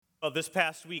Well, this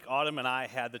past week, Autumn and I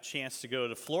had the chance to go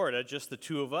to Florida, just the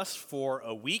two of us, for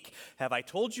a week. Have I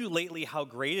told you lately how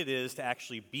great it is to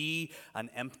actually be an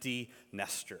empty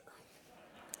nester?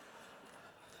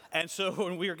 And so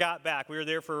when we got back, we were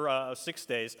there for 6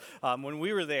 days. When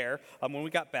we were there, when we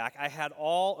got back, I had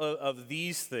all of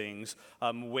these things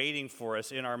waiting for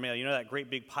us in our mail. You know that great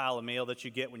big pile of mail that you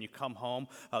get when you come home?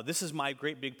 This is my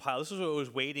great big pile. This is what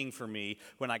was waiting for me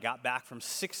when I got back from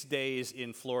 6 days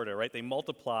in Florida, right? They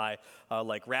multiply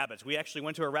like rabbits. We actually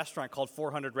went to a restaurant called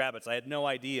 400 Rabbits. I had no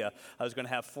idea I was going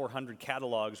to have 400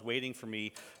 catalogs waiting for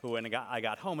me when I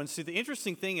got home. And see, the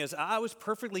interesting thing is I was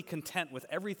perfectly content with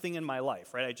everything in my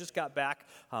life, right? I just got back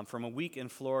from a week in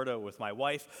Florida with my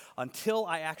wife until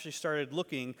I actually started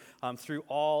looking through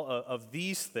all of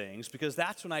these things, because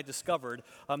that's when I discovered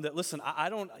that, listen, I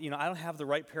don't have the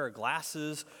right pair of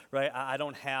glasses, right? I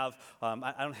don't have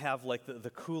like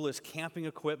the coolest camping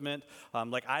equipment.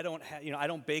 Like I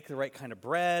don't bake the right kind of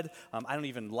bread. I don't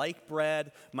even like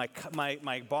bread.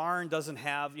 My barn doesn't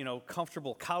have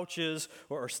comfortable couches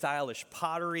or stylish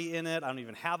pottery in it. I don't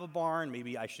even have a barn.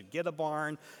 Maybe I should get a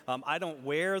barn. I don't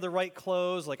wear the right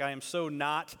clothes. Like I am so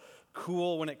not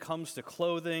cool when it comes to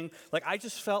clothing. Like I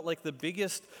just felt like the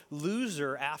biggest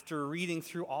loser after reading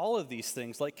through all of these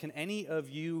things. Like, can any of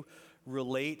you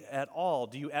relate at all?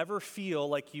 Do you ever feel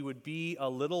like you would be a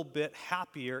little bit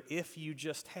happier if you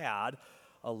just had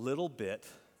a little bit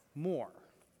more,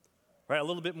 right? A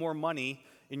little bit more money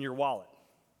in your wallet.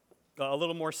 A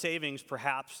little more savings,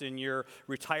 perhaps, in your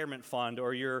retirement fund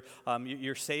or your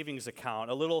savings account.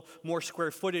 A little more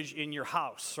square footage in your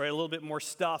house, right? A little bit more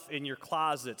stuff in your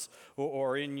closets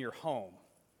or in your home.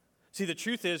 See, the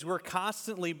truth is we're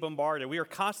constantly bombarded. We are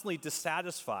constantly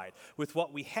dissatisfied with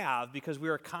what we have because we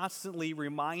are constantly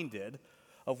reminded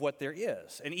of what there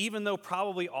is. And even though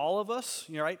probably all of us,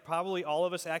 probably all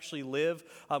of us actually live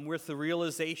with the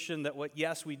realization that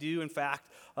yes, we do, in fact,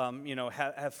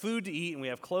 have food to eat and we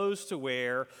have clothes to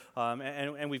wear,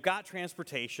 and we've got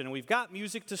transportation, and we've got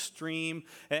music to stream,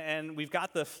 and we've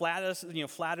got the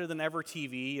flatter than ever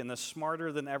TV and the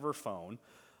smarter than ever phone.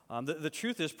 The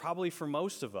truth is, probably for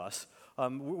most of us,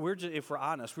 if we're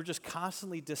honest, we're just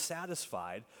constantly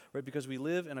dissatisfied, right? Because we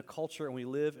live in a culture and we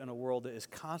live in a world that is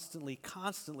constantly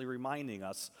reminding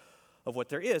us of what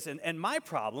there is. And my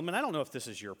problem, and I don't know if this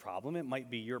is your problem, it might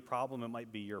be your problem,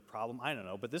 I don't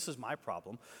know, but this is my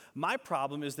problem. My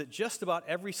problem is that just about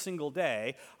every single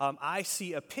day, I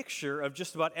see a picture of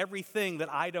just about everything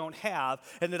that I don't have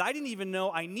and that I didn't even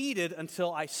know I needed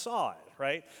until I saw it.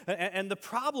 Right? And the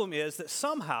problem is that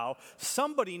somehow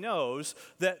somebody knows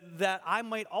that I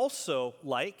might also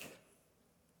like,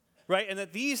 right? And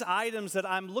that these items that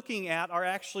I'm looking at are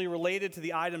actually related to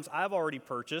the items I've already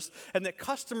purchased, and that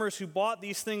customers who bought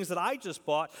these things that I just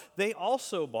bought, they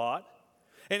also bought.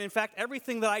 And in fact,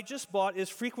 everything that I just bought is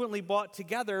frequently bought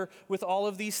together with all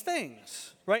of these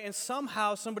things, right? And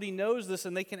somehow somebody knows this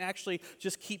and they can actually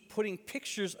just keep putting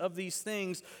pictures of these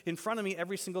things in front of me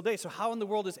every single day. So how in the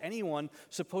world is anyone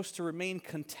supposed to remain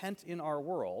content in our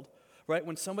world, right,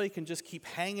 when somebody can just keep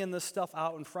hanging this stuff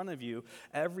out in front of you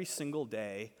every single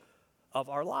day of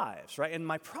our lives, right? And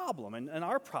my problem, and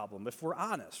our problem, if we're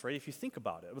honest, right, if you think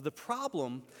about it, the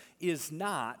problem is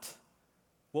not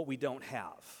what we don't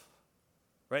have.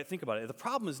 Right? Think about it. The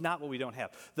problem is not what we don't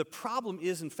have. The problem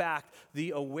is, in fact,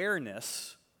 the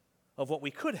awareness of what we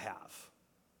could have.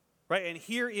 Right? And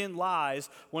herein lies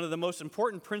one of the most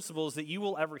important principles that you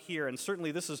will ever hear. And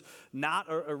certainly this is not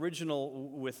original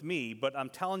with me, but I'm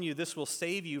telling you this will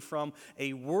save you from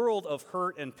a world of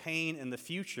hurt and pain in the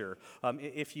future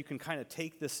if you can kind of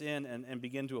take this in and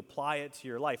begin to apply it to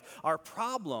your life. Our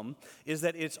problem is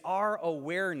that it's our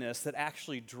awareness that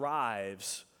actually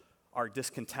drives our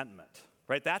discontentment.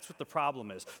 Right? That's what the problem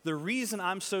is. The reason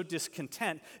I'm so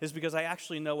discontent is because I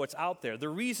actually know what's out there. The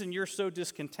reason you're so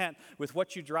discontent with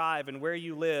what you drive and where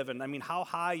you live and how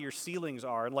high your ceilings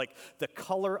are and like the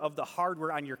color of the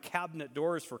hardware on your cabinet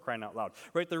doors, for crying out loud.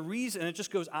 Right? The reason, and it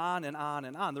just goes on and on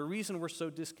and on. The reason we're so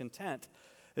discontent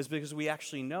is because we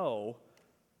actually know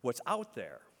what's out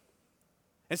there.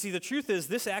 And see, the truth is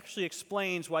this actually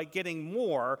explains why getting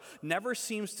more never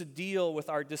seems to deal with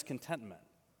our discontentment.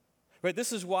 Right,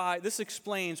 this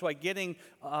explains why getting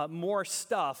more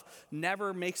stuff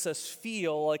never makes us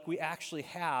feel like we actually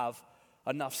have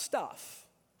enough stuff.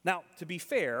 Now, to be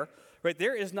fair, right,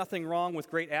 there is nothing wrong with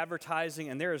great advertising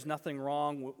and there is nothing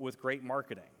wrong with great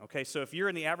marketing. Okay, so if you're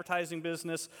in the advertising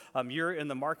business, you're in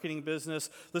the marketing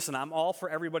business, listen, I'm all for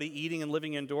everybody eating and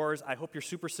living indoors. I hope you're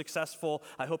super successful.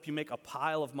 I hope you make a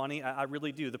pile of money. I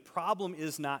really do. The problem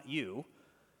is not you,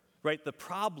 right? The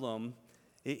problem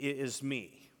is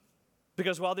me.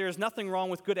 Because while there is nothing wrong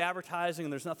with good advertising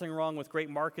and there's nothing wrong with great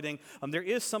marketing, there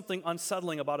is something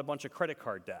unsettling about a bunch of credit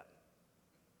card debt.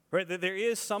 Right? There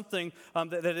is something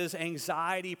that is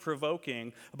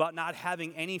anxiety-provoking about not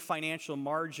having any financial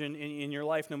margin in your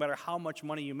life, no matter how much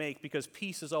money you make, because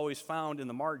peace is always found in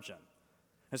the margin.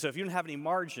 And so if you don't have any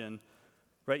margin,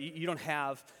 right, you don't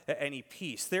have any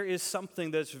peace. There is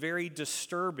something that's very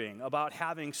disturbing about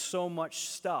having so much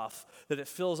stuff that it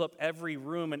fills up every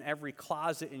room and every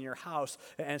closet in your house,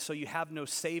 and so you have no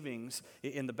savings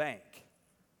in the bank.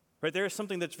 Right, there is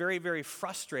something that's very, very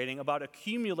frustrating about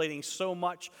accumulating so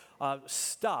much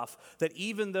stuff that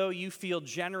even though you feel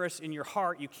generous in your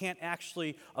heart, you can't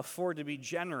actually afford to be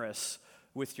generous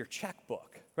with your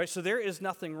checkbook. Right, so there is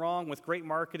nothing wrong with great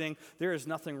marketing. There is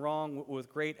nothing wrong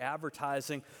with great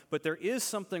advertising. But there is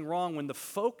something wrong when the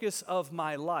focus of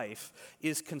my life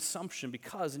is consumption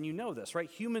because, and you know this, right,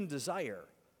 human desire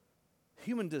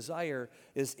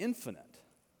is infinite.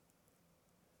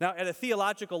 Now, at a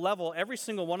theological level, every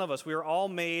single one of us, we are all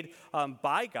made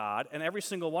by God, and every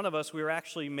single one of us, we were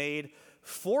actually made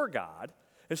for God.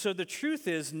 And so the truth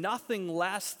is nothing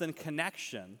less than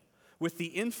connection with the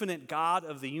infinite God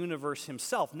of the universe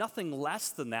himself. Nothing less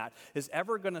than that is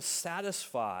ever going to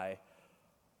satisfy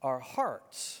our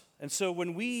hearts. And so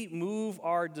when we move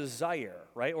our desire,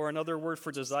 right, or another word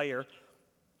for desire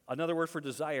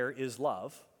is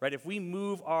love, right? If we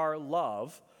move our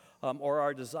love or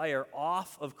our desire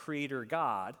off of Creator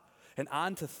God and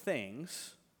onto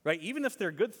things, right? Even if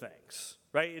they're good things,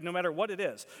 right? No matter what it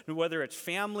is, whether it's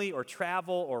family or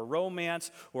travel or romance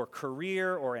or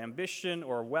career or ambition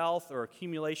or wealth or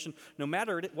accumulation, no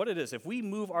matter what it is, if we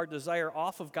move our desire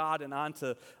off of God and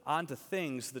onto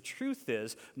things, the truth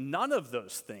is none of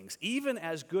those things, even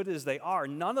as good as they are,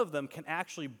 none of them can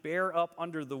actually bear up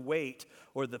under the weight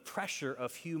or the pressure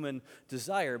of human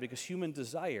desire, because human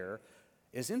desire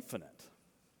is infinite.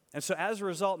 And so as a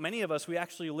result, many of us, we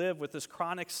actually live with this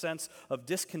chronic sense of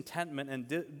discontentment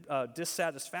and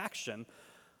dissatisfaction,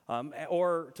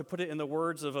 or to put it in the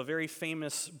words of a very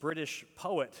famous British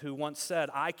poet who once said,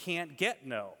 "I can't get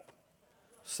no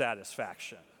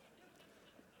satisfaction."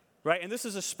 Right? And this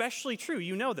is especially true.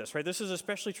 You know this, right? This is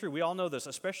especially true. We all know this,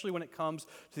 especially when it comes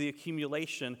to the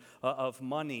accumulation of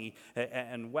money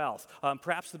and wealth.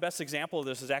 Perhaps the best example of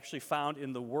this is actually found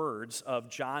in the words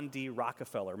of John D.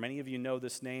 Rockefeller. Many of you know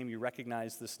this name. You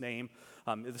recognize this name.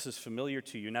 This is familiar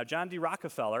to you. Now, John D.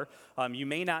 Rockefeller, you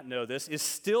may not know this, is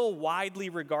still widely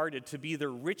regarded to be the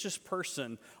richest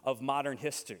person of modern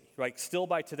history, right? Still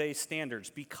by today's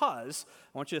standards, because,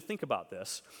 I want you to think about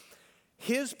this,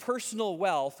 his personal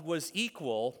wealth was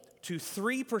equal to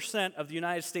 3% of the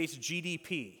United States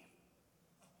GDP.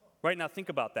 Right now, think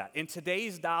about that. In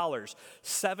today's dollars,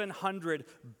 $700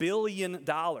 billion.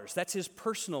 That's his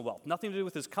personal wealth. Nothing to do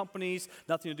with his companies,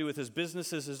 nothing to do with his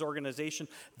businesses, his organization.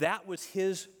 That was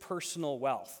his personal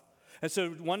wealth. And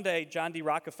so one day, John D.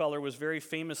 Rockefeller was very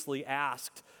famously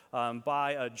asked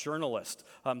by a journalist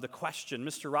the question,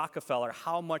 "Mr. Rockefeller,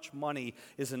 how much money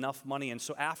is enough money?" And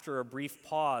so after a brief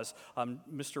pause,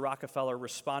 Mr. Rockefeller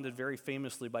responded very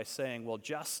famously by saying, "Well,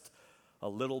 just a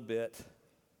little bit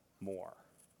more."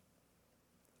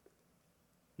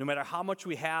 No matter how much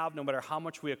we have, no matter how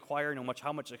much we acquire, no matter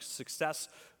how much success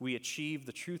we achieve,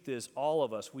 the truth is all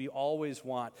of us, we always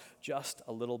want just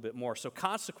a little bit more. So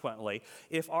consequently,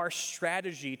 if our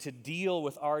strategy to deal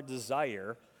with our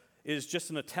desire is just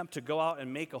an attempt to go out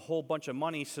and make a whole bunch of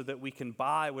money so that we can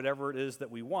buy whatever it is that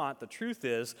we want, the truth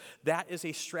is that is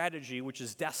a strategy which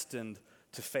is destined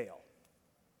to fail.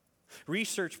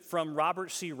 Research from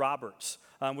Robert C. Roberts,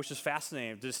 which is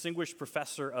fascinating, distinguished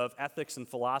professor of ethics and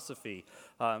philosophy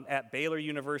at Baylor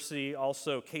University,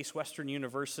 also Case Western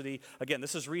University. Again,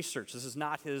 this is research. This is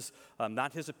not his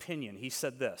opinion. He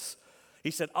said this.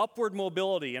 He said, upward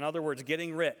mobility, in other words,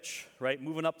 getting rich, right,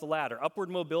 moving up the ladder, upward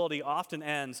mobility often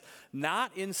ends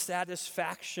not in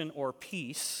satisfaction or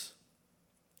peace,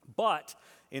 but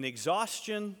in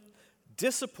exhaustion,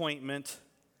 disappointment,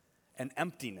 and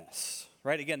emptiness.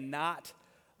 Right? Again, not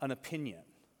an opinion.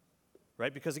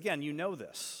 Right? Because again, you know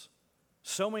this.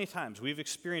 So many times, we've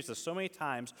experienced this so many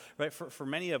times, right? For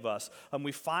many of us,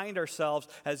 we find ourselves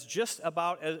as just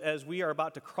about as we are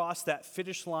about to cross that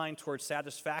finish line towards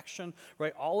satisfaction,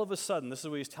 right? All of a sudden, this is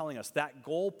what he's telling us, that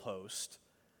goalpost,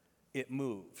 it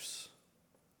moves.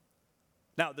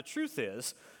 Now, the truth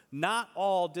is, not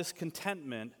all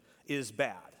discontentment is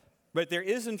bad. Right? There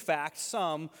is, in fact,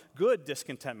 some good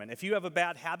discontentment. If you have a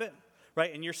bad habit,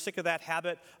 right, and you're sick of that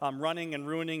habit running and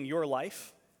ruining your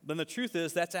life, then the truth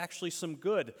is that's actually some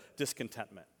good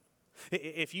discontentment.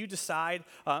 If you decide,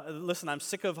 listen, I'm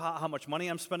sick of how much money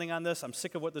I'm spending on this, I'm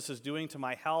sick of what this is doing to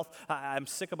my health, I'm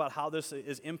sick about how this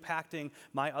is impacting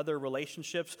my other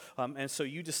relationships, and so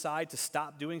you decide to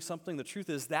stop doing something, the truth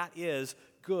is that is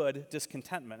good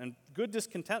discontentment. And good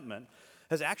discontentment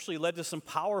has actually led to some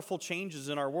powerful changes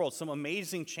in our world, some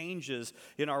amazing changes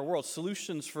in our world,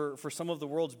 solutions for some of the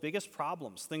world's biggest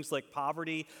problems, things like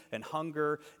poverty and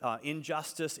hunger,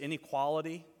 injustice,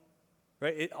 inequality.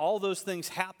 Right? All those things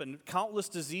happen. Countless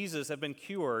diseases have been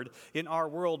cured in our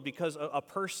world because a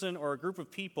person or a group of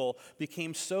people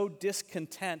became so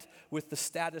discontent with the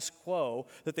status quo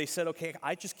that they said, okay,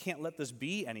 I just can't let this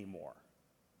be anymore.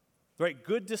 Right?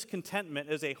 Good discontentment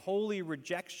is a holy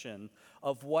rejection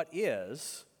of what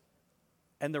is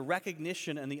and the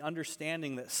recognition and the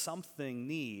understanding that something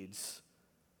needs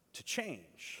to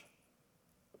change.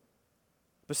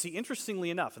 But see, interestingly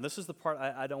enough, and this is the part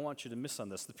I don't want you to miss on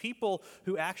this, the people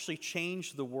who actually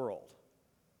change the world,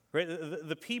 right?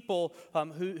 The people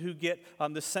who get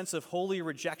this sense of holy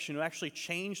rejection, who actually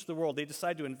change the world, they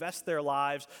decide to invest their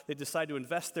lives, they decide to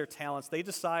invest their talents, they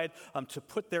decide to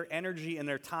put their energy and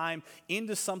their time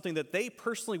into something that they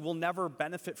personally will never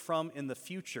benefit from in the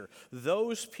future.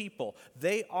 Those people,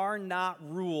 they are not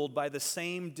ruled by the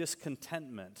same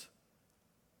discontentment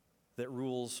that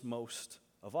rules most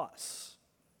of us.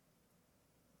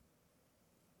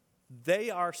 They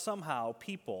are somehow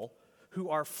people who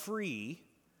are free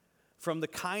from the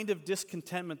kind of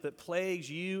discontentment that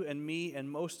plagues you and me and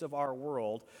most of our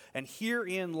world. And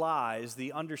herein lies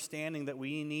the understanding that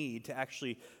we need to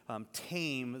actually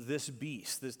tame this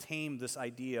beast, tame this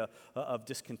idea of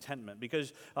discontentment.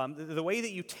 Because the way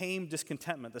that you tame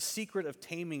discontentment, the secret of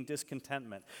taming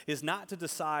discontentment, is not to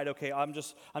decide, okay, I'm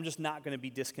just not going to be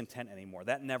discontent anymore.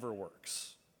 That never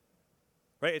works.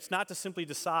 Right? It's not to simply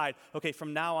decide, okay,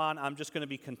 from now on, I'm just going to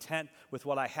be content with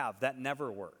what I have. That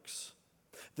never works.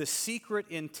 The secret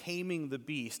in taming the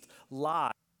beast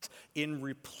lies in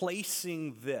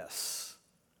replacing this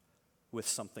with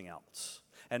something else.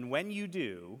 And when you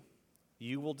do,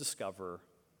 you will discover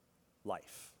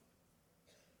life.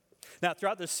 Now,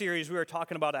 throughout this series, we are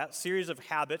talking about a series of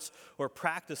habits or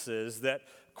practices that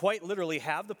quite literally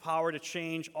have the power to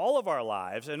change all of our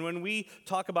lives. And when we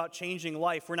talk about changing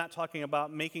life, we're not talking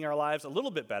about making our lives a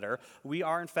little bit better. We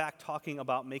are, in fact, talking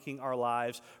about making our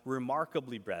lives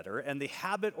remarkably better. And the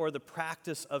habit or the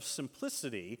practice of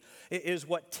simplicity is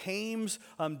what tames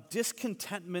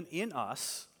discontentment in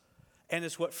us, and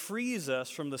is what frees us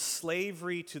from the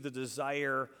slavery to the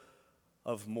desire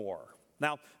of more.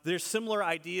 Now, there's similar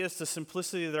ideas to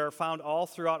simplicity that are found all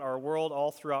throughout our world, all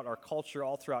throughout our culture,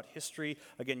 all throughout history.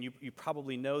 Again, you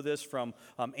probably know this from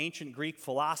ancient Greek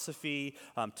philosophy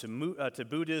to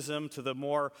Buddhism to the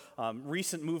more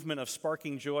recent movement of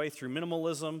sparking joy through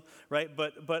minimalism, right?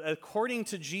 But according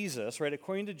to Jesus, right,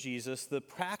 according to Jesus, the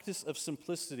practice of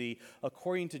simplicity,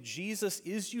 according to Jesus,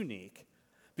 is unique.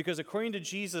 Because according to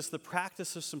Jesus, the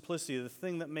practice of simplicity, the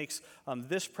thing that makes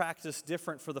this practice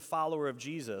different for the follower of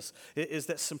Jesus, is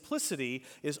that simplicity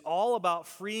is all about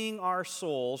freeing our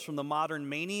souls from the modern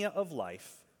mania of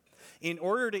life in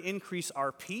order to increase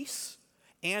our peace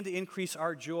and to increase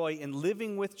our joy in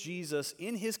living with Jesus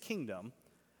in his kingdom,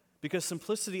 because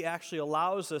simplicity actually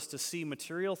allows us to see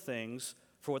material things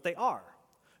for what they are,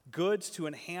 goods to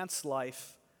enhance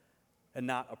life and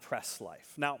not oppress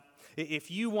life. Now, if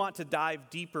you want to dive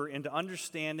deeper into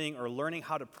understanding or learning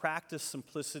how to practice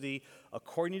simplicity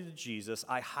according to Jesus,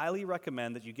 I highly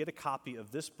recommend that you get a copy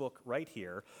of this book right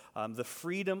here, The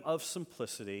Freedom of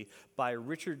Simplicity by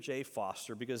Richard J.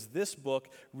 Foster, because this book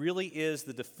really is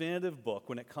the definitive book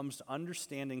when it comes to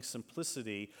understanding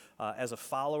simplicity as a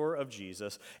follower of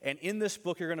Jesus. And in this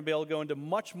book, you're going to be able to go into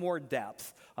much more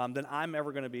depth than I'm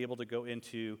ever going to be able to go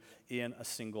into in a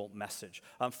single message.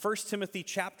 1 Timothy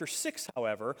chapter 6,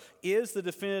 however, is the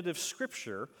definitive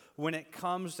scripture when it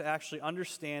comes to actually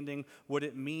understanding what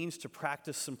it means to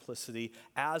practice simplicity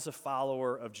as a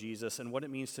follower of Jesus and what it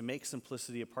means to make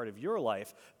simplicity a part of your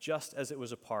life just as it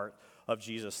was a part of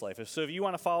Jesus' life. So if you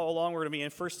want to follow along, we're going to be in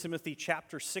 1 Timothy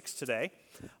chapter 6 today.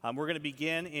 We're going to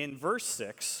begin in verse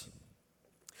 6.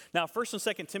 Now, 1 and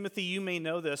 2 Timothy, you may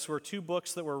know this, were two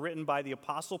books that were written by the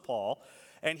Apostle Paul,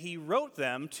 and he wrote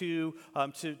them to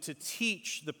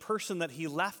teach the person that he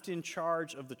left in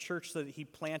charge of the church that he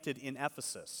planted in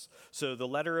Ephesus. So the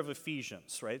letter of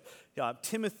Ephesians, right?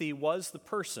 Timothy was the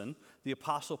person the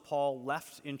Apostle Paul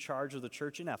left in charge of the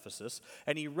church in Ephesus,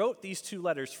 and he wrote these two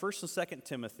letters, 1 and 2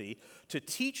 Timothy, to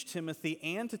teach Timothy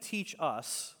and to teach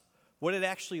us what it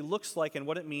actually looks like and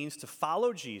what it means to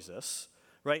follow Jesus,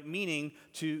 right? Meaning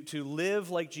to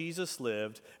live like Jesus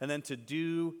lived and then to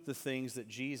do the things that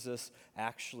Jesus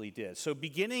actually did. So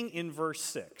beginning in verse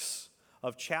 6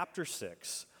 of chapter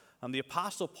 6, the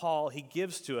Apostle Paul, he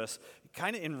gives to us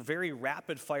kind of in very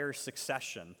rapid fire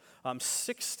succession,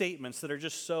 6 statements that are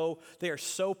just they are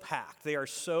so packed, they are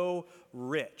so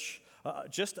rich,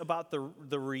 just about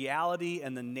the reality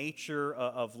and the nature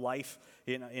of life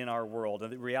in our world,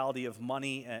 and the reality of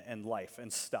money and life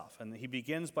and stuff. And he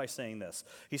begins by saying this.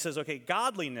 He says, okay,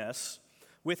 godliness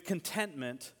with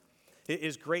contentment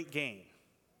is great gain.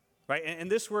 Right?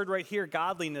 And this word right here,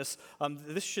 godliness,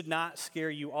 this should not scare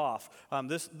you off.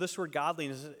 This word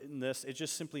godliness, it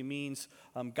just simply means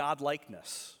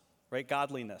godlikeness, right?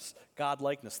 Godliness,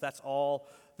 godlikeness. That's all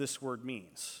this word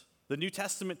means. The New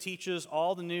Testament teaches,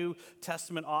 all the New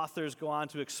Testament authors go on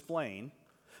to explain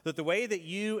that the way that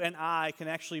you and I can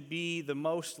actually be the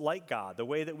most like God, the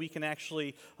way that we can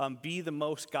actually be the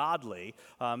most godly,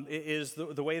 is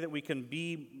the way that we can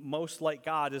be most like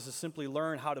God is to simply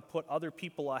learn how to put other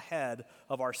people ahead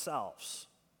of ourselves.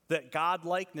 That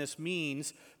God-likeness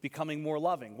means becoming more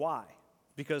loving. Why?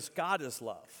 Because God is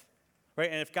love. Right?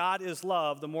 And if God is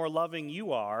love, the more loving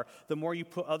you are, the more you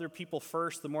put other people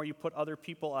first, the more you put other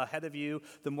people ahead of you,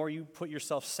 the more you put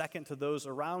yourself second to those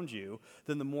around you,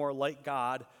 then the more like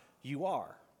God you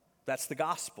are. That's the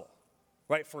gospel.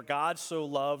 Right? For God so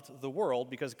loved the world,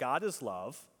 because God is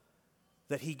love,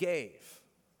 that he gave.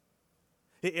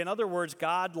 In other words,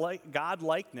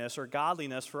 God-likeness or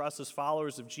godliness for us as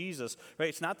followers of Jesus, right?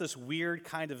 It's not this weird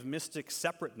kind of mystic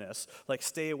separateness, like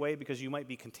stay away because you might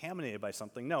be contaminated by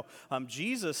something. No,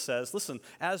 Jesus says, listen,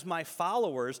 as my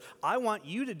followers, I want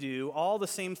you to do all the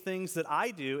same things that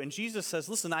I do. And Jesus says,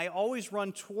 listen, I always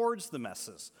run towards the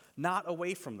messes, not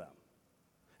away from them.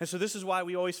 And so this is why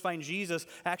we always find Jesus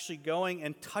actually going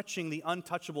and touching the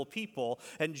untouchable people.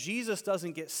 And Jesus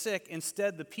doesn't get sick.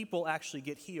 Instead, the people actually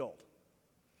get healed.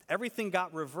 Everything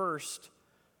got reversed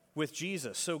with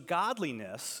Jesus. So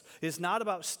godliness is not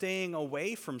about staying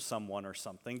away from someone or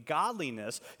something.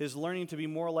 Godliness is learning to be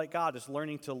more like God. It's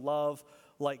learning to love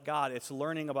like God. It's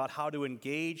learning about how to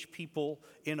engage people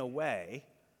in a way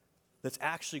that's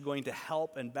actually going to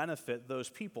help and benefit those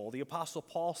people. The Apostle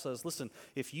Paul says, listen,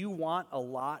 if you want a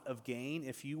lot of gain,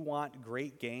 if you want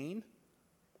great gain,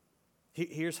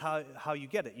 here's how you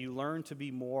get it. You learn to be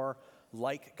more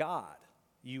like God.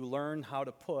 You learn how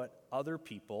to put other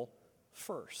people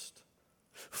first.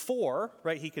 For,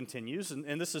 right, he continues,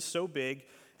 and this is so big,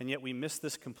 and yet we miss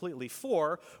this completely.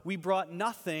 For, we brought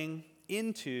nothing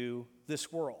into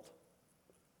this world.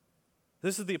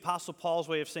 This is the Apostle Paul's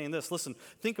way of saying this. Listen,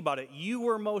 think about it. You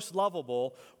were most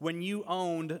lovable when you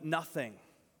owned nothing.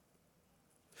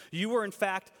 You were, in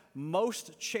fact,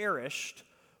 most cherished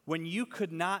when you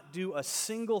could not do a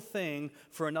single thing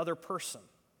for another person.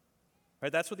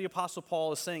 Right, that's what the Apostle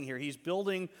Paul is saying here. He's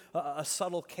building a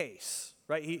subtle case.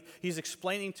 Right? He's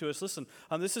explaining to us, listen,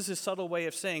 this is his subtle way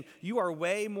of saying, you are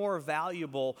way more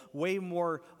valuable, way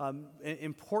more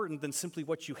important than simply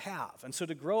what you have. And so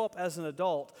to grow up as an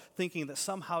adult thinking that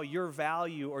somehow your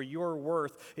value or your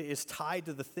worth is tied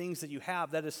to the things that you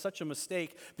have, that is such a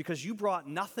mistake because you brought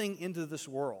nothing into this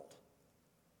world.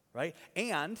 Right?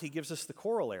 And he gives us the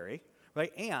corollary,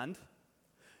 right? And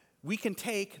we can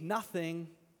take nothing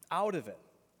out of it,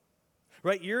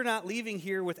 right? You're not leaving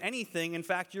here with anything. In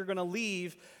fact, you're going to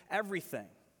leave everything.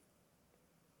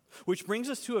 Which brings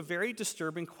us to a very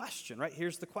disturbing question, right?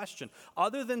 Here's the question.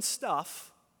 Other than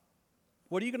stuff,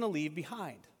 what are you going to leave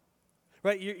behind?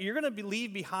 Right? You're going to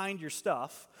leave behind your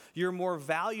stuff. You're more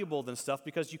valuable than stuff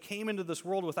because you came into this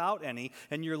world without any,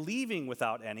 and you're leaving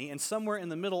without any. And somewhere in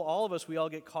the middle, all of us, we all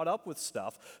get caught up with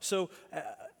stuff. So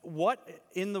what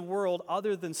in the world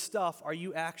other than stuff are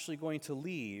you actually going to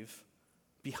leave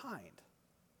behind?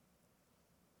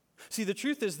 See, the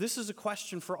truth is, this is a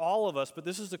question for all of us, but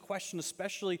this is a question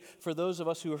especially for those of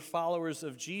us who are followers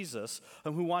of Jesus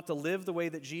and who want to live the way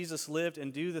that Jesus lived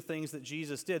and do the things that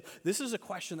Jesus did. This is a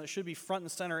question that should be front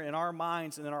and center in our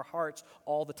minds and in our hearts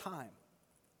all the time.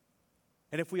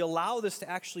 And if we allow this to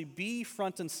actually be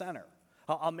front and center,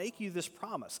 I'll make you this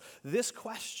promise. This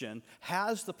question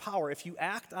has the power, if you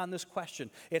act on this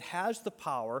question, it has the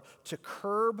power to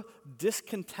curb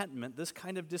discontentment, this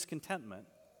kind of discontentment,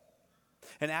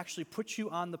 and actually put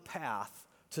you on the path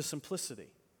to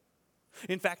simplicity.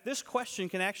 In fact, this question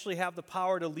can actually have the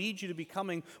power to lead you to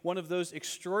becoming one of those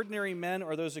extraordinary men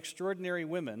or those extraordinary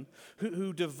women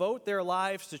who devote their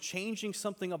lives to changing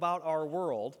something about our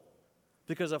world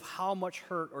because of how much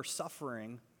hurt or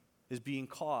suffering is being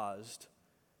caused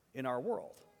in our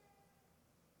world.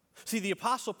 See, the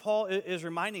Apostle Paul is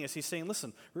reminding us, he's saying,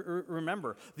 listen,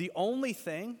 remember, the only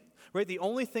thing, right, the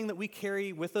only thing that we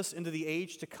carry with us into the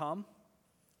age to come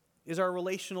is our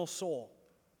relational soul.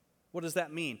 What does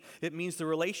that mean? It means the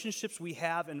relationships we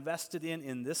have invested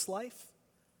in this life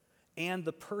and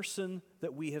the person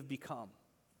that we have become.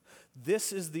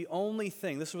 This is the only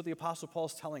thing, this is what the Apostle Paul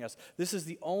is telling us, this is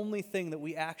the only thing that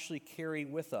we actually carry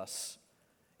with us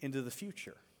into the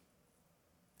future.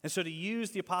 And so to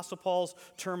use the Apostle Paul's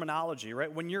terminology,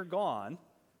 right, when you're gone,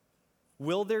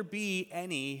 will there be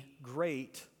any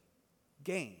great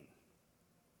gain?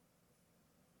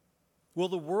 Will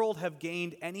the world have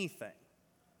gained anything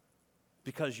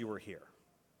because you were here?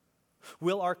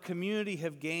 Will our community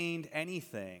have gained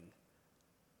anything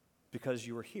because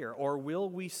you were here? Or will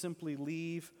we simply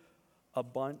leave a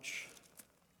bunch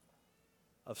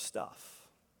of stuff?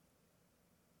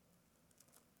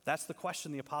 That's the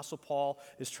question the Apostle Paul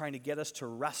is trying to get us to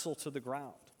wrestle to the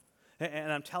ground.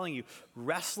 And I'm telling you,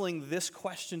 wrestling this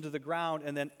question to the ground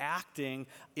and then acting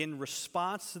in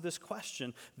response to this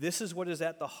question, this is what is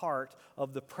at the heart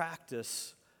of the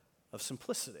practice of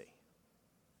simplicity.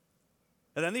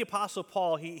 And then the Apostle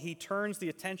Paul, he turns the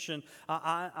attention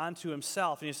onto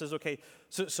himself, and he says, okay,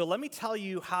 so let me tell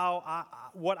you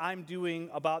what I'm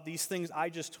doing about these things I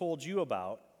just told you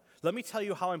about. Let me tell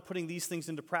you how I'm putting these things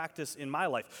into practice in my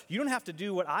life. You don't have to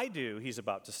do what I do, he's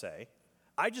about to say.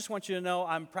 I just want you to know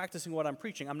I'm practicing what I'm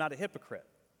preaching. I'm not a hypocrite.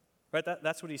 Right?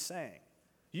 That's what he's saying.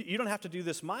 You don't have to do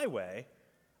this my way.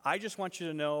 I just want you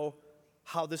to know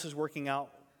how this is working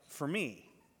out for me.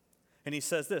 And he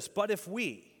says this, but if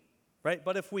we, right?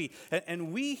 But if we,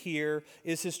 and we here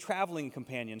is his traveling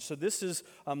companion. So this is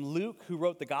Luke, who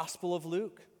wrote the Gospel of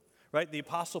Luke, right? The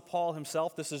Apostle Paul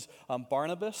himself. This is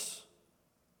Barnabas.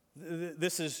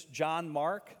 This is John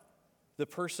Mark, the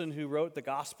person who wrote the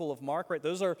Gospel of Mark, right?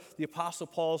 Those are the Apostle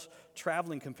Paul's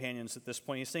traveling companions at this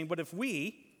point. He's saying, but if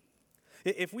we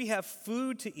have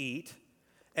food to eat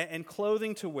and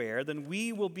clothing to wear, then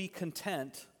we will be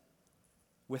content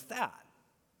with that.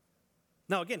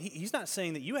 Now, again, he's not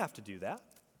saying that you have to do that,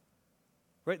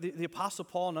 right? The Apostle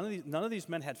Paul, none of these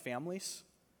men had families,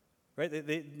 right?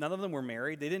 None of them were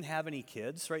married. They didn't have any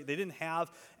kids, right? They didn't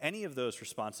have any of those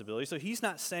responsibilities. So he's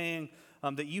not saying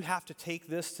that you have to take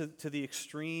this to the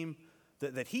extreme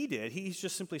that he did. He's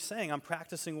just simply saying, I'm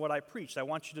practicing what I preached. I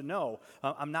want you to know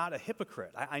I'm not a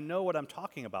hypocrite. I know what I'm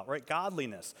talking about, right?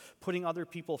 Godliness, putting other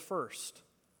people first,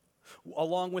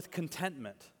 along with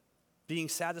contentment, being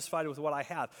satisfied with what I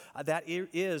have. That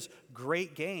is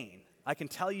great gain. I can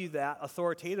tell you that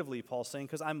authoritatively, Paul's saying,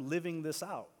 because I'm living this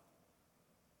out.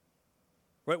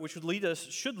 Right, which should lead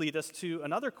us to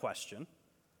another question,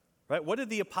 right? What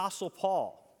did the Apostle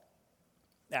Paul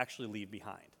actually leave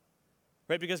behind?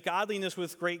 Right, because godliness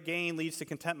with great gain leads to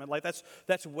contentment. Like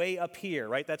that's way up here,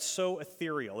 right? That's so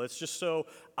ethereal. It's just so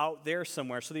out there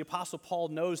somewhere. So the Apostle Paul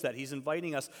knows that. He's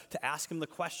inviting us to ask him the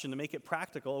question to make it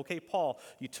practical. Okay, Paul,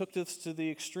 you took this to the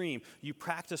extreme. You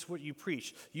practiced what you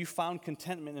preached. You found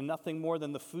contentment in nothing more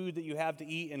than the food that you have to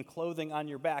eat and clothing on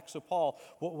your back. So Paul,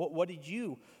 what did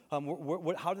you?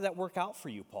 How did that work out for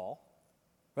you, Paul?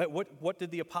 Right? What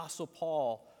did the Apostle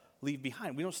Paul leave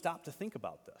behind? We don't stop to think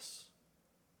about this.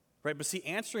 Right, but see,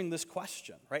 answering this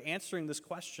question,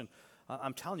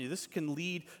 I'm telling you, this can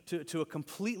lead to a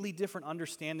completely different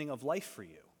understanding of life for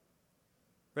you.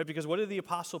 Right, because what did the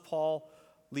Apostle Paul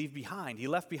leave behind? He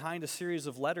left behind a series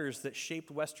of letters that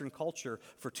shaped Western culture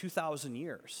for 2,000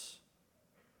 years.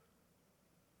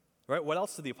 Right, what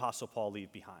else did the Apostle Paul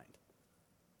leave behind?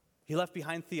 He left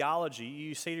behind theology.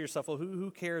 You say to yourself, well,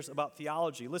 who cares about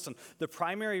theology? Listen, the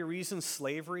primary reason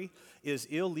slavery is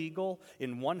illegal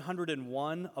in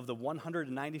 101 of the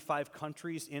 195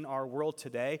 countries in our world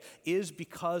today is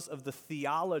because of the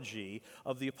theology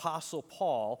of the Apostle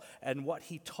Paul and what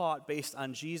he taught based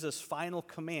on Jesus' final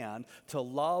command to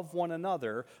love one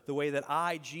another the way that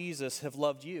I, Jesus, have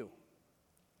loved you.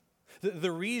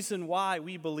 The reason why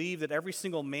we believe that every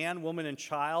single man, woman, and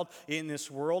child in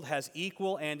this world has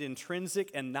equal and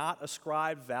intrinsic and not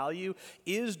ascribed value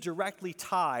is directly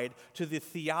tied to the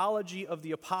theology of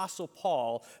the Apostle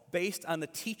Paul based on the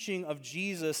teaching of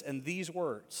Jesus and these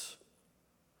words.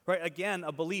 Right? Again,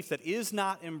 a belief that is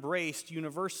not embraced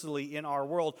universally in our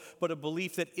world, but a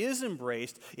belief that is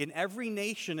embraced in every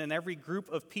nation and every group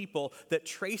of people that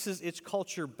traces its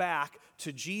culture back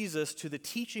to Jesus, to the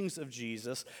teachings of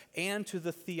Jesus, and to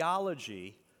the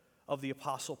theology of the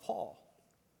Apostle Paul.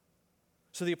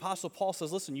 So the Apostle Paul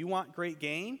says, listen, you want great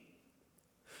gain?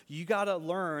 You got to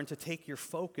learn to take your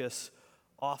focus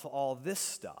off all this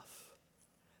stuff.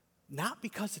 Not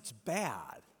because it's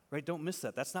bad, Right? Don't miss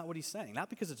that. That's not what he's saying. Not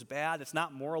because it's bad, it's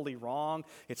not morally wrong,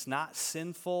 it's not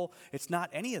sinful, it's not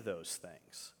any of those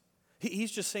things.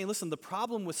 He's just saying, listen, the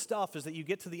problem with stuff is that you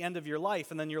get to the end of your life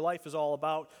and then your life is all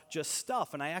about just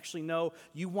stuff. And I actually know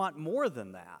you want more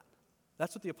than that.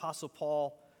 That's what the Apostle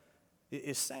Paul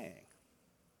is saying.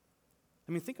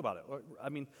 I mean, think about it. I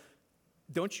mean,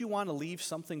 don't you want to leave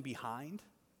something behind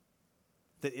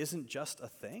that isn't just a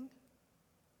thing?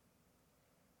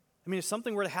 I mean, if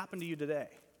something were to happen to you today,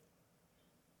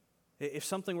 if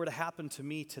something were to happen to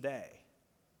me today,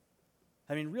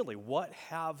 I mean, really, what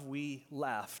have we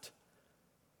left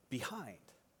behind?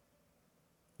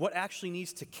 What actually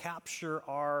needs to capture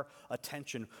our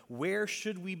attention? Where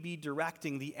should we be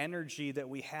directing the energy that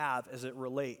we have as it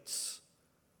relates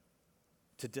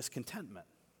to discontentment?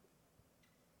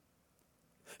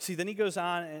 See, then he goes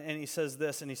on and he says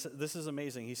this, and he says, this is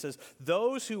amazing. He says,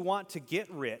 those who want to get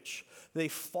rich, they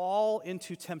fall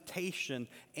into temptation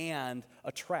and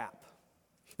a trap.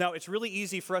 Now, it's really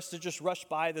easy for us to just rush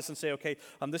by this and say, okay,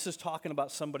 this is talking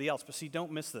about somebody else. But see,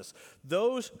 don't miss this.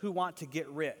 Those who want to get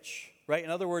rich, right? In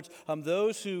other words,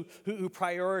 those who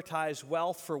prioritize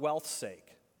wealth for wealth's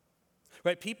sake,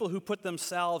 right? People who put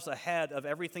themselves ahead of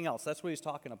everything else. That's what he's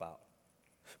talking about.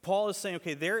 Paul is saying,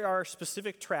 okay, there are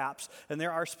specific traps and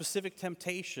there are specific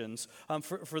temptations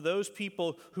for those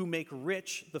people who make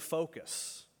rich the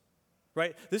focus.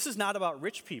 Right? This is not about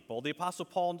rich people. The Apostle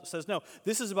Paul says, no,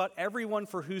 this is about everyone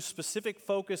for whose specific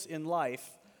focus in life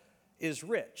is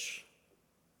rich.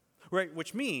 Right?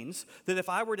 Which means that if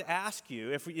I were to ask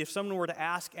you, if someone were to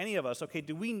ask any of us, okay,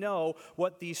 do we know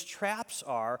what these traps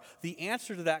are? The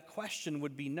answer to that question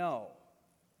would be no.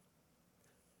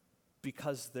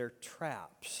 Because they're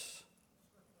traps.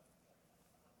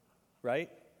 Right?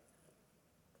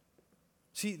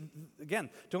 See, again,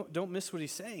 don't miss what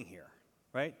he's saying here.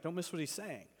 Right? Don't miss what he's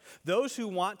saying. Those who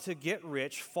want to get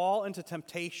rich fall into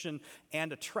temptation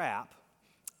and a trap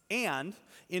and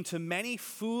into many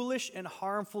foolish and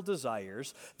harmful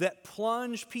desires that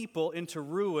plunge people into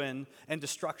ruin and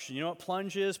destruction. You know what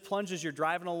plunge is? Plunge is you're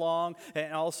driving along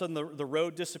and all of a sudden the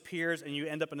road disappears and you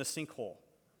end up in a sinkhole.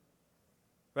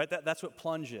 Right? That's what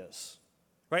plunge is.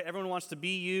 Right? Everyone wants to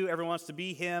be you. Everyone wants to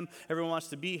be him. Everyone wants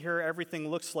to be her. Everything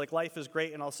looks like life is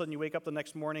great. And all of a sudden you wake up the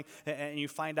next morning and you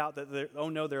find out that,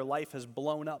 their life has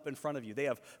blown up in front of you. They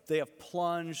have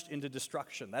plunged into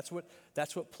destruction. That's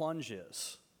what plunge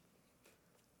is.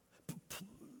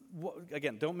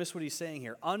 Again, don't miss what he's saying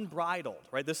here. Unbridled,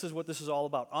 right? This is what this is all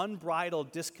about.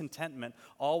 Unbridled discontentment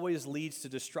always leads to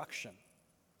destruction.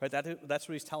 Right? That's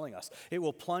what he's telling us. It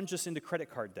will plunge us into credit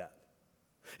card debt.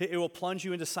 It will plunge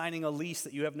you into signing a lease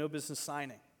that you have no business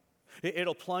signing.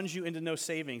 It'll plunge you into no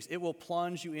savings. It will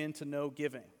plunge you into no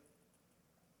giving.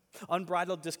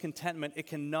 Unbridled discontentment, it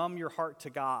can numb your heart to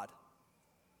God.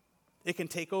 It can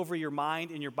take over your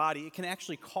mind and your body. It can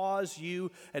actually cause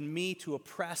you and me to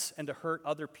oppress and to hurt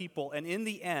other people. And in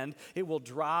the end, it will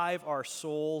drive our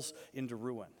souls into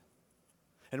ruin.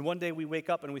 And one day we wake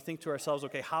up and we think to ourselves,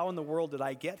 okay, how in the world did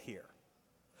I get here?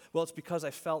 Well, it's because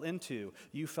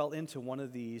you fell into one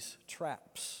of these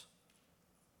traps.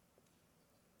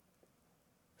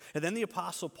 And then the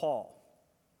Apostle Paul,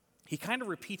 he kind of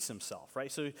repeats himself, right?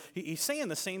 So he's saying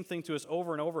the same thing to us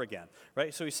over and over again,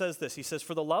 right? So he says this, he says,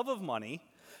 for the love of money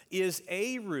is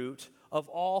a root of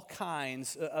all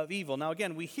kinds of evil. Now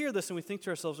again, we hear this and we think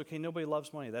to ourselves, okay, nobody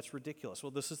loves money. That's ridiculous.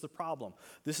 Well, this is the problem.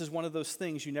 This is one of those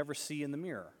things you never see in the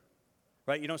mirror.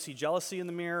 Right? You don't see jealousy in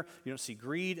the mirror. You don't see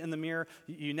greed in the mirror.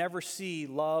 You never see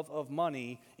love of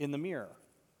money in the mirror.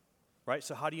 Right?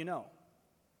 So how do you know?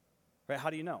 Right?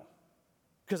 How do you know?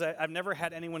 Because I've never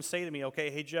had anyone say to me, okay,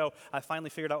 hey, Joe, I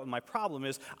finally figured out what my problem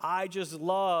is. I just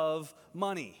love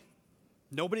money.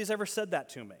 Nobody's ever said that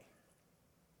to me.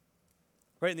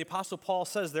 Right? And the Apostle Paul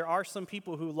says there are some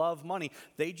people who love money.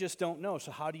 They just don't know.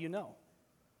 So how do you know?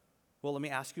 Well, let me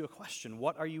ask you a question.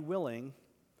 What are you willing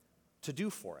to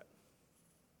do for it?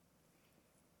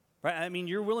 Right? I mean,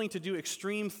 you're willing to do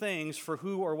extreme things for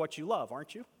who or what you love,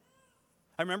 aren't you?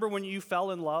 I remember when you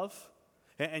fell in love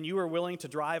and you were willing to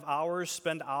drive hours,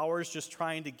 spend hours just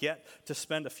trying to get to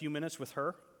spend a few minutes with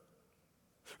her.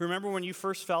 Remember when you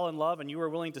first fell in love and you were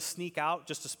willing to sneak out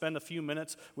just to spend a few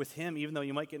minutes with him, even though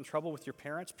you might get in trouble with your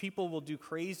parents? People will do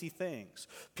crazy things.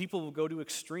 People will go to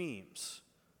extremes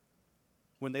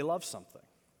when they love something.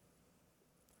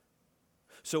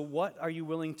 So what are you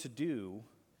willing to do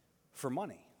for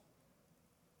money?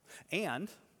 And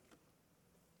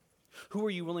who are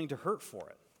you willing to hurt for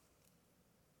it?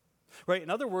 Right? In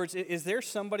other words, is there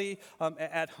somebody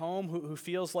at home who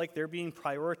feels like they're being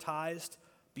prioritized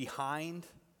behind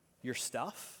your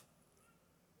stuff?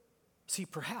 See,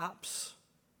 perhaps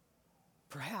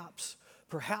perhaps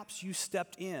you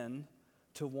stepped in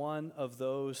to one of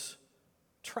those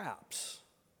traps,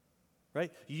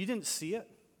 right? You didn't see it.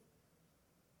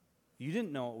 You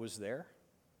didn't know it was there.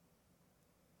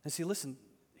 And see, listen,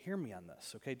 hear me on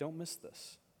this, okay? Don't miss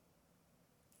this.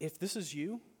 If this is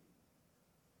you,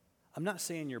 I'm not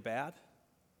saying you're bad.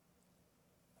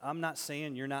 I'm not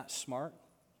saying you're not smart.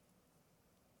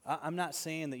 I'm not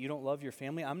saying that you don't love your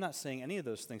family. I'm not saying any of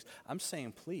those things. I'm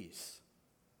saying please.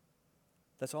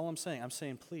 That's all I'm saying. I'm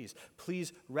saying please.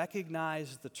 Please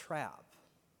recognize the trap.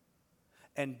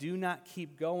 And do not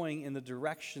keep going in the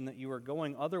direction that you are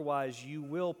going. Otherwise, you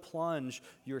will plunge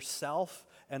yourself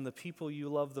and the people you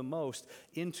love the most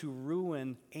into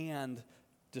ruin and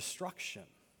destruction.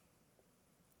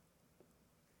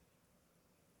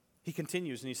 He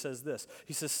continues and he says this.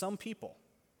 He says, some people,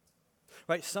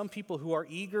 right? Some people who are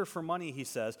eager for money, he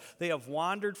says, they have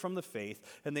wandered from the faith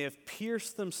and they have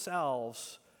pierced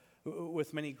themselves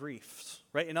with many griefs,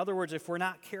 right? In other words, if we're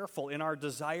not careful in our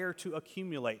desire to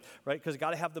accumulate, right? Because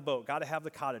got to have the boat, got to have the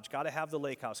cottage, got to have the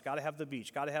lake house, got to have the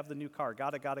beach, got to have the new car,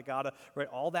 got to, right?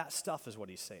 All that stuff is what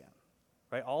he's saying,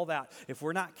 right? All that, if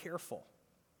we're not careful,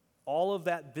 all of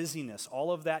that busyness,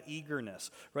 all of that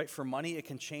eagerness, right? For money, it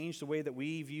can change the way that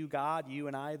we view God, you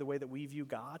and I, the way that we view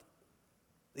God.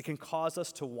 It can cause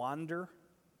us to wander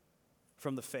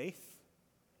from the faith.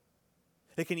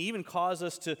 It can even cause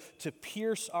us to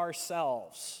pierce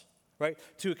ourselves, right?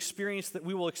 To experience that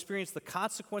we will experience the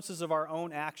consequences of our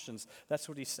own actions. That's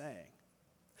what he's saying.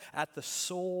 At the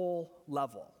soul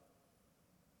level.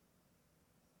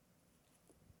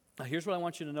 Now, here's what I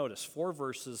want you to notice. 4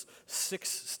 verses, 6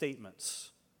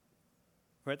 statements.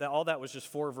 Right? All that was just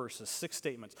 4 verses, 6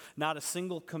 statements. Not a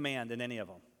single command in any of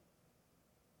them.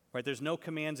 Right? There's no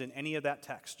commands in any of that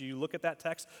text. You look at that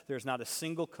text, there's not a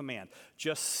single command.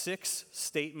 Just 6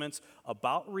 statements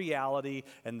about reality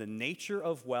and the nature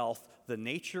of wealth, the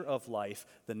nature of life,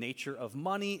 the nature of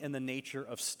money, and the nature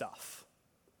of stuff.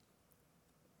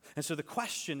 And so the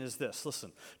question is this,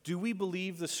 listen, do we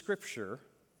believe the Scripture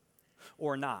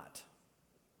or not?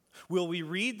 Will we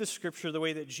read the Scripture the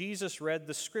way that Jesus read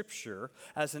the Scripture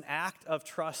as an act of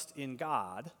trust in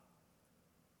God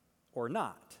or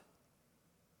not?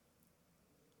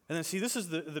 And then see, this is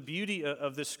the beauty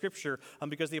of this scripture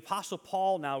because the Apostle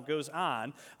Paul now goes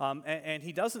on and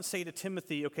he doesn't say to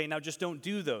Timothy, okay, now just don't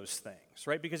do those things,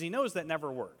 right? Because he knows that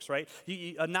never works, right?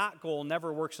 A not goal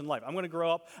never works in life. I'm going to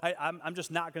grow up, I'm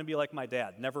just not going to be like my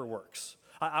dad. Never works.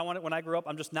 I want it when I grow up,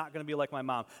 I'm just not going to be like my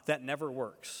mom. That never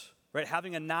works, right?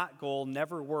 Having a not goal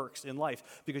never works in life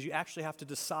because you actually have to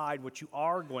decide what you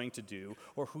are going to do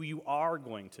or who you are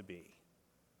going to be.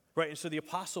 Right, and so the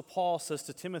Apostle Paul says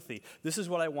to Timothy, this is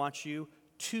what I want you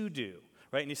to do,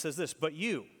 right? And he says this, but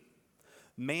you,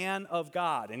 man of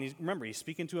God, and remember, he's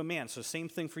speaking to a man, so same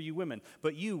thing for you women,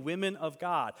 but you, women of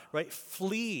God, right,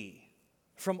 flee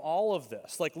from all of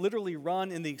this, like literally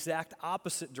run in the exact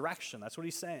opposite direction. That's what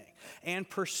he's saying. And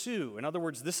pursue, in other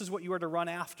words, this is what you are to run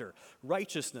after,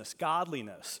 righteousness,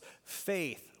 godliness,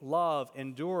 faith, love,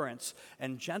 endurance,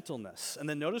 and gentleness. And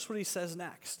then notice what he says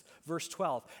next. Verse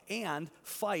 12, and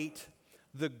fight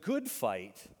the good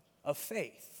fight of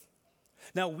faith.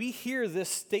 Now, we hear this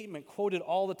statement quoted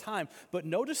all the time, but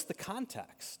notice the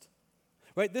context,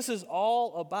 right? This is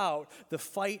all about the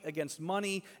fight against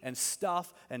money and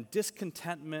stuff and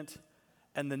discontentment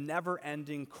and the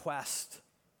never-ending quest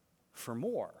for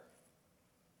more.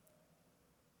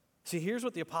 See, here's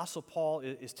what the Apostle Paul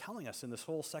is telling us in this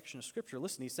whole section of Scripture.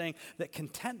 Listen, he's saying that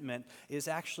contentment is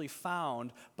actually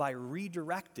found by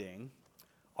redirecting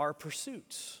our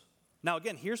pursuits. Now,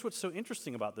 again, here's what's so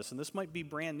interesting about this, and this might be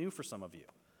brand new for some of you.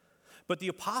 But the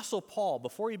Apostle Paul,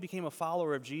 before he became a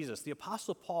follower of Jesus, the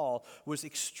Apostle Paul was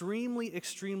extremely,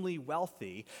 extremely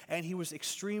wealthy, and he was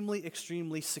extremely,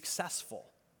 extremely successful.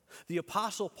 The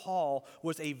Apostle Paul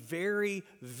was a very,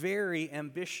 very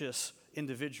ambitious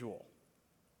individual.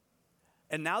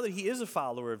 And now that he is a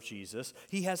follower of Jesus,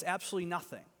 he has absolutely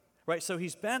nothing, right? So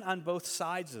he's been on both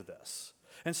sides of this.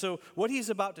 And so what he's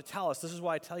about to tell us, this is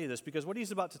why I tell you this, because what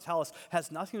he's about to tell us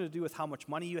has nothing to do with how much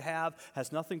money you have,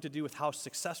 has nothing to do with how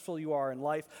successful you are in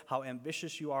life, how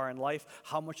ambitious you are in life,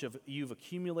 how much of you've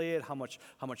accumulated, how much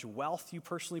wealth you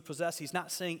personally possess. He's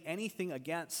not saying anything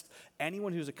against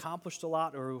anyone who's accomplished a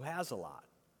lot or who has a lot.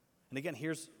 And again,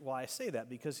 here's why I say that,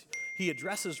 because he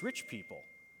addresses rich people.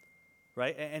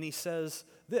 Right? And he says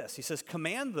this. He says,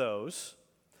 command those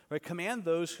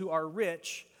who are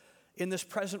rich in this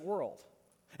present world.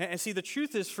 And see, the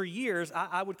truth is, for years,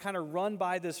 I would kind of run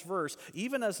by this verse,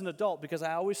 even as an adult, because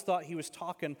I always thought he was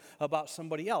talking about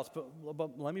somebody else.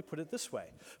 But let me put it this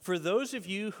way. For those of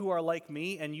you who are like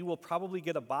me, and you will probably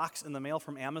get a box in the mail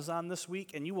from Amazon this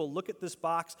week, and you will look at this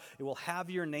box, it will have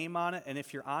your name on it, and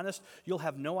if you're honest, you'll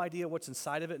have no idea what's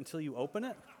inside of it until you open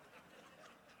it.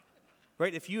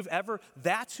 Right?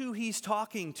 That's who he's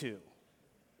talking to.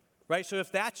 Right? So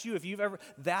if that's you,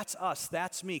 that's us,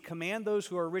 that's me. Command those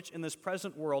who are rich in this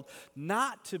present world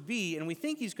not to be, and we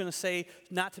think he's going to say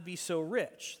not to be so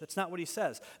rich. That's not what he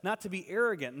says. Not to be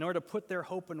arrogant, nor to put their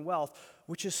hope in wealth,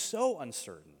 which is so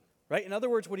uncertain. Right? In other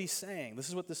words, what he's saying, this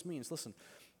is what this means. Listen,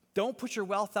 don't put your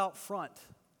wealth out front.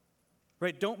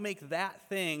 Right? Don't make that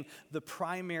thing the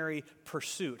primary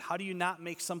pursuit. How do you not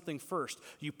make something first?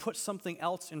 You put something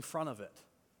else in front of it.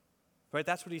 Right,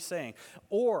 that's what he's saying.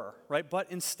 Or, right, but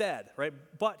instead, right,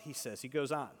 but he says, he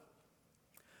goes on.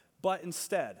 But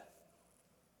instead,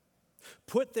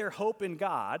 put their hope in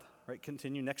God, right,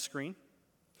 continue, next screen.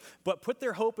 But put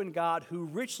their hope in God who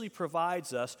richly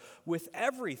provides us with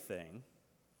everything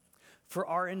for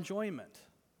our enjoyment.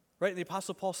 Right, and the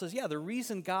Apostle Paul says, yeah, the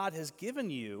reason God has given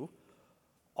you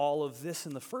all of this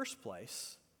in the first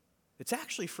place, it's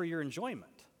actually for your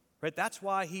enjoyment. Right, that's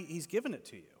why he's given it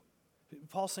to you.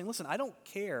 Paul's saying, listen, I don't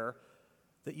care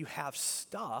that you have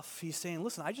stuff. He's saying,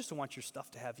 listen, I just don't want your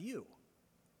stuff to have you.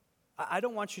 I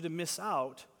don't want you to miss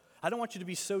out. I don't want you to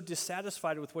be so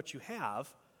dissatisfied with what you have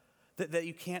that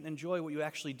you can't enjoy what you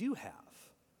actually do have.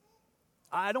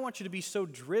 I don't want you to be so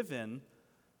driven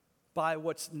by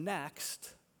what's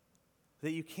next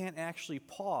that you can't actually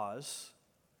pause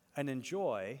and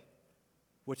enjoy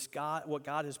what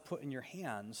God has put in your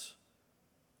hands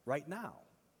right now.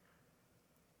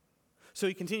 So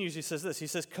he continues, he says this, he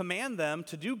says, command them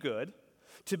to do good,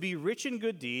 to be rich in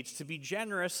good deeds, to be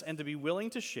generous, and to be willing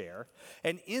to share.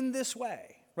 And in this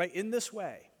way, right, in this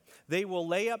way, they will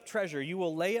lay up treasure. You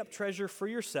will lay up treasure for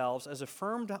yourselves as a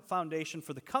firm foundation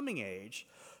for the coming age,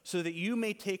 so that you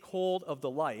may take hold of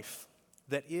the life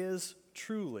that is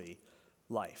truly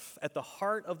life. At the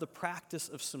heart of the practice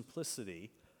of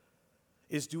simplicity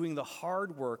is doing the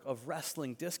hard work of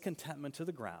wrestling discontentment to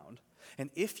the ground. And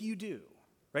if you do,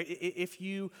 right? If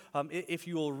you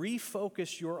will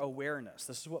refocus your awareness,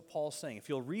 this is what Paul's saying. If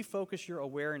you'll refocus your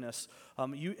awareness,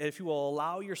 if you will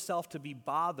allow yourself to be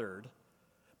bothered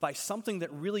by something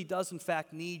that really does in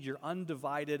fact need your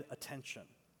undivided attention,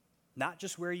 not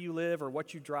just where you live or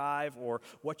what you drive or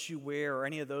what you wear or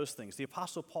any of those things. The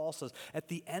Apostle Paul says at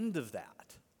the end of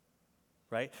that,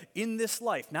 right? In this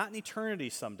life, not in eternity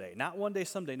someday, not one day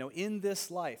someday, no, in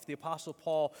this life, the Apostle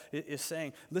Paul is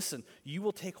saying, listen, you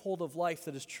will take hold of life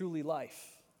that is truly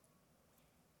life.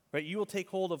 Right? You will take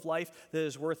hold of life that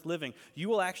is worth living. You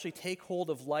will actually take hold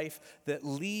of life that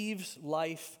leaves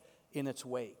life in its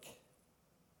wake.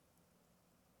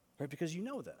 Right? Because you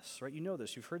know this, right? You know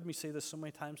this. You've heard me say this so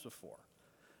many times before.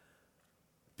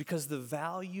 Because the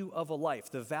value of a life,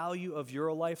 the value of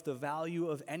your life, the value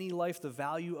of any life, the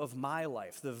value of my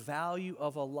life, the value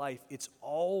of a life, it's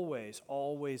always,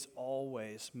 always,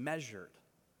 always measured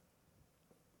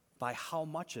by how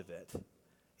much of it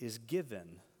is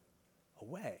given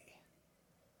away.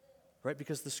 Right?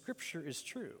 Because the scripture is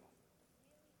true.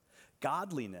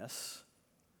 Godliness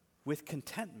with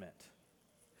contentment,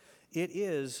 it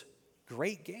is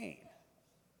great gain.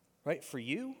 Right? For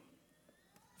you,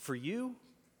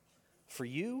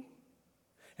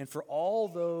 and for all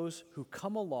those who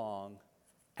come along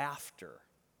after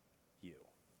you.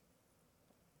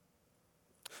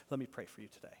 Let me pray for you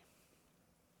today.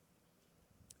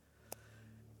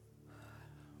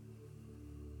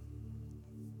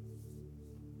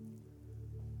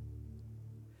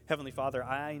 Heavenly Father,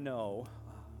 I know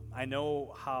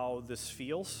how this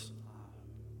feels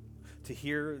to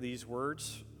hear these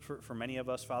words for many of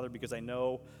us, Father, because I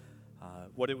know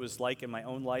what it was like in my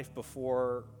own life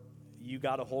before you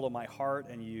got a hold of my heart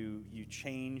and you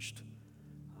changed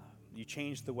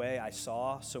the way I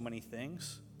saw so many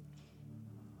things.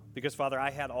 Because, Father, I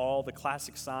had all the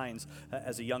classic signs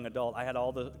as a young adult. I had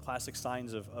all the classic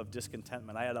signs of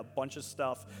discontentment. I had a bunch of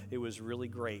stuff. It was really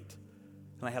great.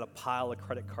 And I had a pile of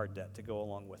credit card debt to go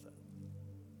along with it.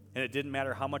 And it didn't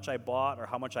matter how much I bought or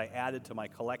how much I added to my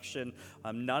collection.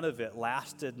 None of it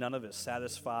lasted. None of it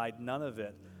satisfied. None of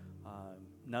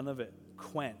it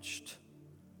quenched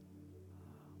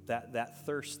that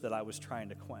thirst that I was trying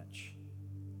to quench.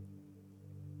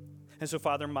 And so,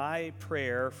 Father, my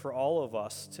prayer for all of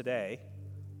us today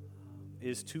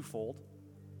is twofold.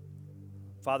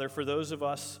 Father, for those of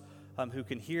us who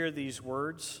can hear these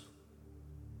words,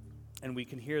 and we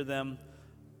can hear them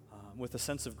with a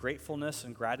sense of gratefulness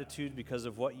and gratitude because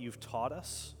of what you've taught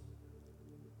us.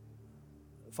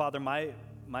 Father, my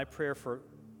prayer for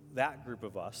that group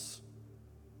of us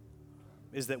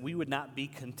is that we would not be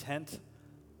content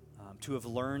to have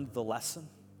learned the lesson.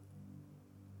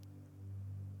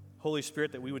 Holy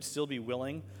Spirit, that we would still be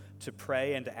willing to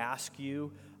pray and to ask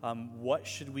you, what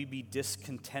should we be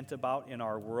discontent about in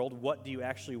our world? What do you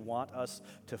actually want us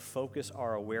to focus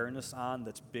our awareness on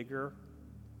that's bigger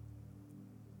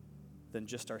than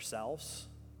just ourselves?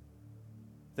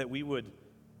 That we would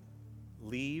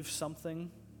leave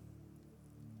something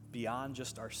beyond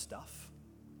just our stuff.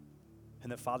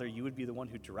 And that, Father, you would be the one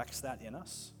who directs that in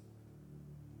us.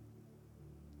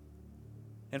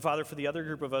 And Father, for the other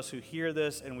group of us who hear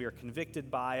this and we are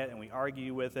convicted by it and we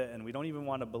argue with it and we don't even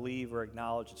want to believe or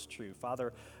acknowledge it's true,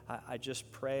 Father, I just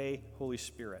pray, Holy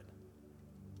Spirit,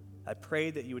 I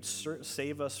pray that you would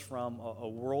save us from a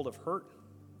world of hurt,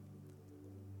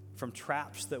 from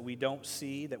traps that we don't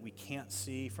see, that we can't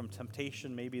see, from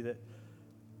temptation maybe that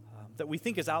we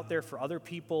think is out there for other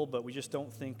people, but we just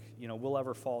don't think, we'll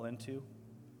ever fall into.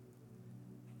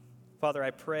 Father,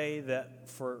 I pray that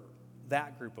for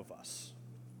that group of us,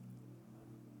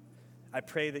 I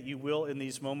pray that you will, in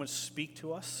these moments, speak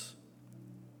to us.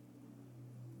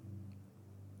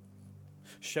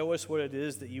 Show us what it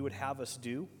is that you would have us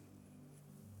do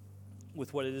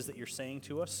with what it is that you're saying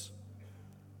to us.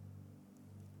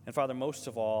 And Father, most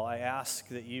of all, I ask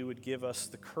that you would give us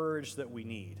the courage that we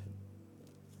need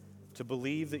to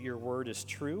believe that your word is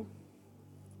true,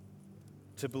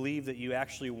 to believe that you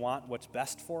actually want what's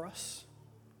best for us,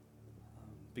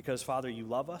 because, Father, you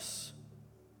love us,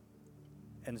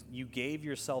 and you gave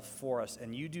yourself for us,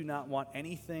 and you do not want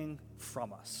anything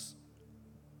from us.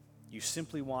 You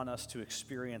simply want us to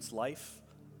experience life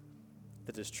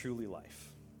that is truly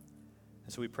life.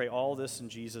 And so we pray all this in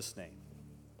Jesus' name.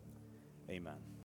 Amen.